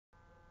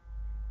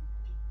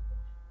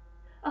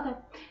Okay,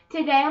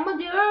 today I'm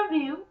gonna do a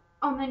review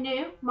on the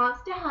new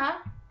Monster High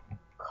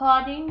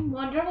Claudine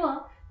Wonder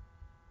Wolf.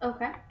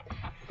 Okay,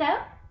 so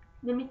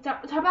let me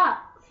start with her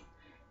box.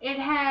 It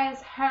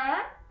has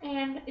her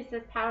and it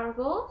says Power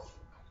Goals.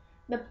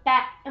 The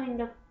back,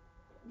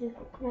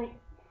 like,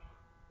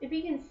 if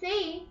you can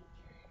see,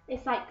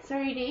 it's like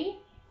 3D,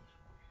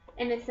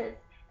 and it says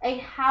a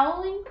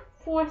howling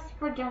force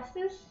for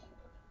justice.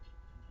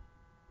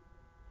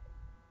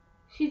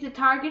 She's a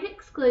Target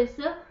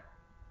exclusive.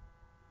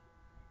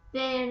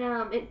 Then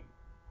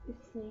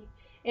let's see,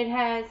 it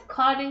has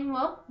Claudine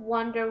Wolf,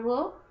 Wonder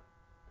Wolf,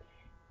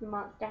 the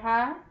Monster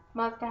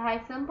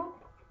High symbol.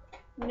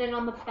 And then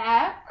on the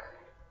back,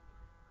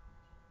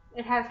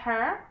 it has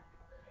her.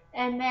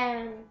 And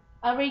then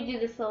I'll read you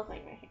this little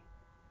thing right here.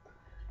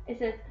 It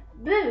says,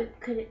 "Boo!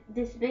 Could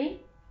this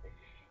be?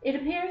 It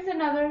appears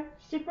another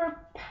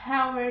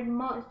super-powered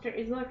monster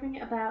is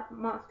lurking about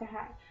Monster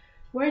High.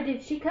 Where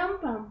did she come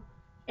from?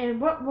 And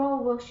what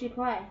role will she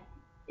play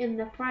in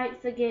the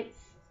fights against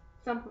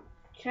some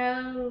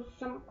can't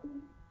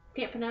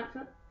pronounce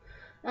it.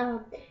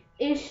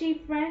 Is she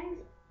friend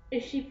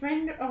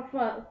or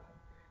foe?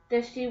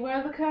 Does she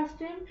wear the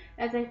costume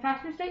as a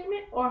fashion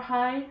statement or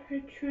hide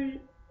her true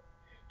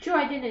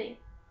identity?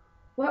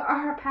 What are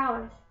her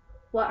powers?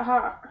 What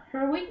are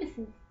her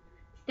weaknesses?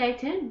 Stay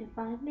tuned to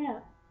find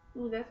out."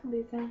 Ooh, that's gonna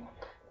be exciting.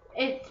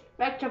 It's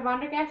Spectre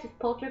Vondergast, it's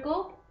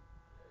Poltergeist.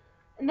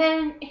 And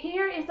then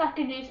here is like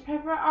a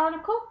newspaper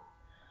article.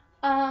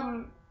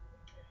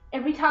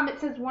 Every time it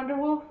says Wonder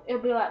Wolf,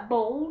 it'll be like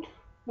bold.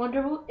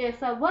 Wonder Wolf,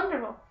 it's a Wonder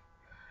Wolf.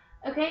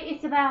 Okay,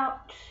 it's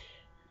about,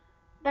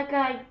 like,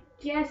 I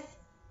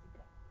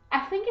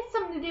think it's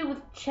something to do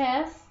with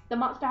chess, the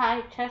Monster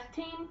High chess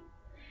team,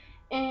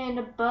 and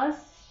a bus.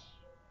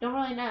 Don't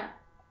really know.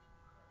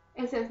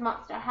 It says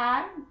Monster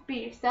High, be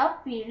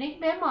yourself, be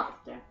unique, be a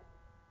monster.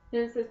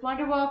 Then it says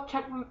Wonder Wolf,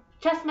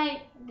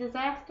 chessmate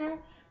disaster,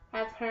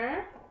 has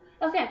her.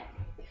 Okay,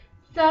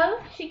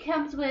 so she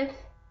comes with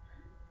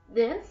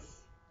this.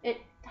 It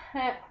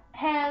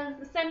has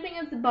the same thing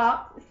as the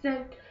box,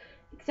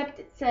 except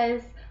it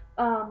says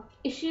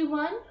issue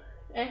 1.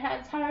 It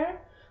has her.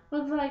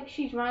 Looks like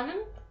she's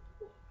running.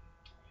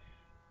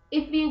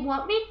 If you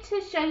want me to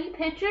show you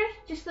pictures,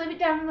 just leave it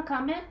down in the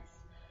comments.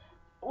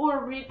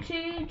 Or read to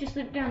you, just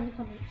leave it down in the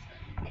comments.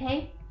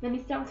 Okay, let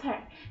me start with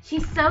her.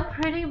 She's so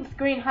pretty with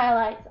green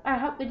highlights. I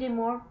hope they do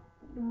more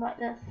like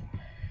this.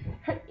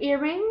 Her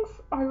earrings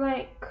are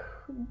like,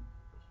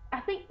 I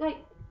think like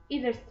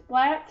either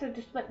splats or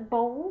just like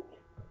bold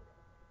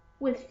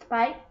with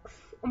spikes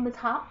on the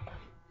top.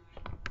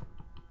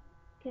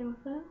 Can we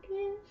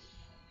focus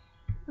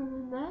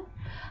on that?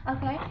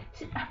 Okay,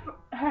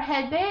 her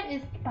headband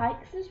is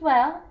spikes as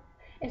well.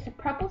 It's a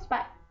purple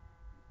spike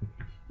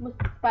with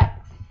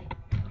spikes.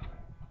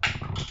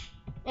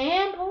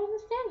 And the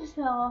stand just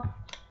fell off.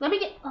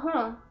 Hold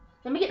on.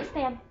 Let me get the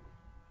stand.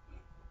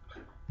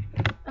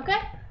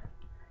 Okay.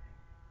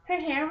 Her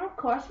hair, of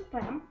course, is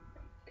brown.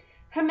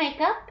 Her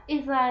makeup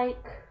is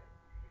like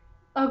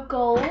a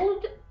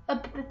gold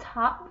up at the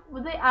top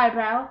with the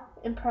eyebrow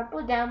and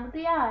purple down with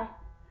the eye.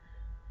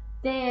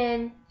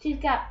 Then she's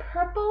got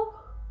purple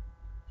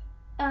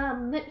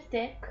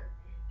lipstick,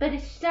 but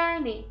it's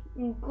shiny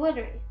and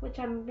glittery, which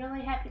I'm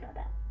really happy about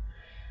that.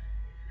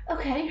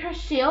 Okay, her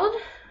shield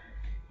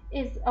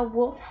is a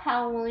wolf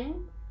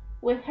howling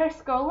with her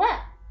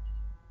skullette,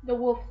 the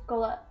wolf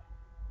skullette.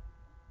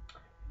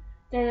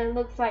 Then it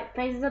looks like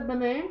Phases of the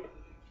Moon.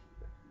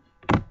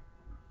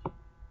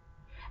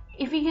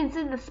 If you can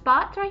see the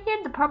spots right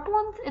here, the purple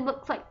ones, it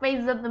looks like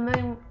Phases of the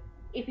Moon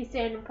if you see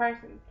it in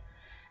person.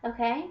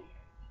 Okay?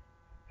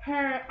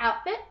 Her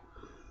outfit,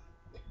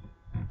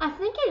 I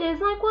think it is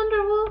like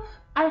Wonder Wolf.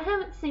 I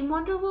haven't seen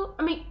Wonder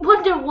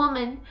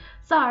Woman.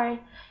 Sorry.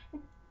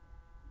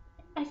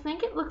 I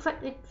think it looks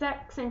like the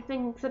exact same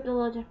thing except a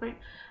little different.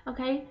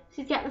 Okay?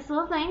 She's got this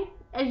little thing.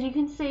 As you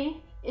can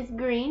see, it's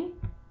green.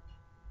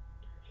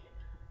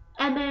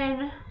 And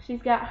then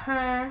she's got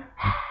her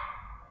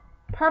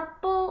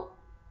purple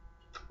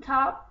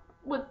top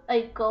with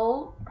a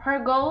gold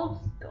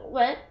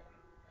slit.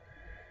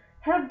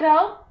 Her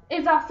belt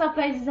is also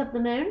Phases of the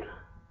Moon.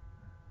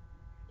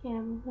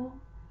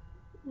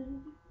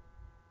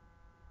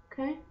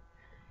 Okay.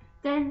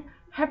 Then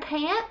her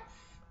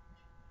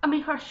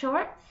her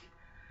shorts.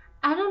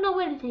 I don't know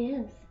what it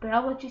is, but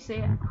I'll let you see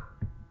it.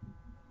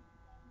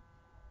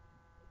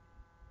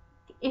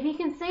 If you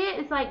can see it,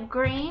 it's like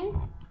green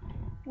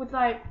with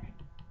like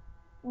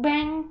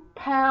bang,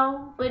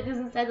 pow, but it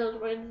doesn't say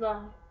those words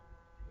on.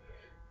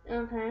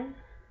 Okay.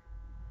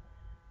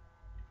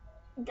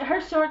 Her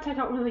shorts I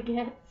don't really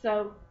get,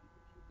 so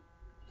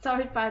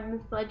sorry if I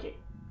misled you.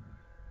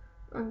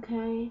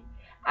 Okay.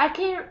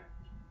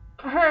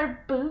 Her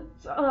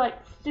boots are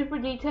like super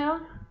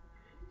detailed,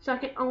 so I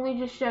can only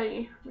just show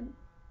you.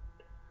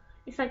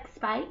 It's like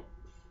spikes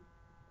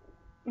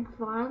and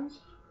swans.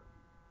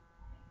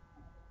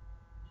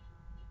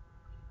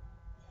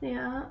 See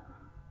that?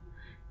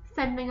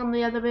 Same thing on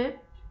the other boot.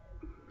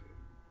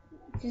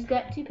 She's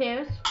got 2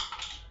 pairs.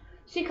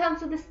 She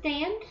comes with a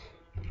stand.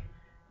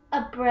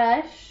 a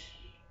brush,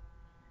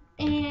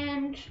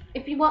 and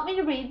if you want me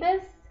to read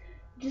this,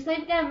 just leave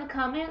it down in the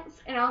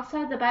comments. And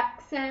also the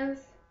back says,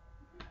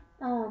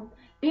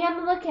 be on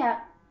the lookout.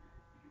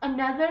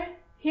 Another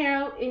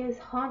hero is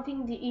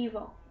haunting the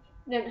evil.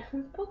 Then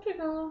Poster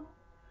Girl.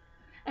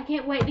 I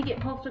can't wait to get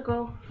Poster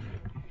Girl.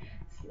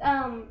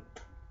 I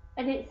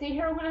didn't see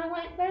her when I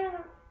went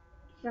there.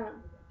 So,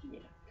 yeah.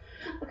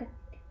 Okay.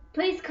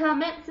 Please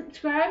comment,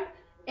 subscribe,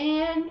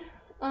 and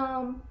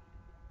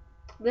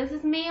this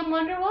is me and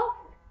Wonderwolf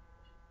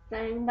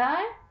saying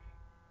bye.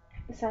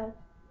 So,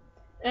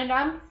 and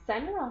I'm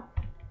signing off.